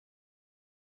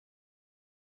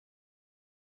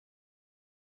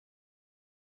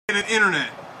internet.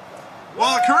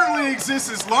 While it currently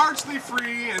exists as largely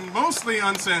free and mostly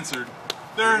uncensored,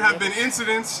 there have been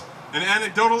incidents and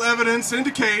anecdotal evidence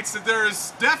indicates that there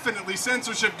is definitely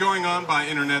censorship going on by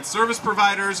internet service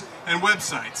providers and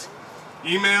websites.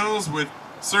 Emails with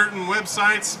certain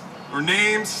websites or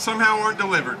names somehow aren't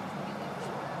delivered.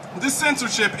 This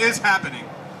censorship is happening,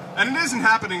 and it isn't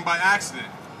happening by accident.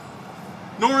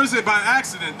 Nor is it by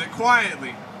accident that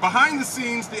quietly, behind the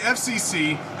scenes, the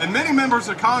FCC and many members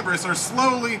of Congress are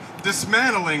slowly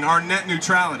dismantling our net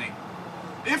neutrality.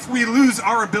 If we lose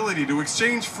our ability to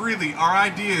exchange freely our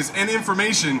ideas and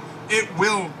information, it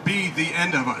will be the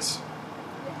end of us.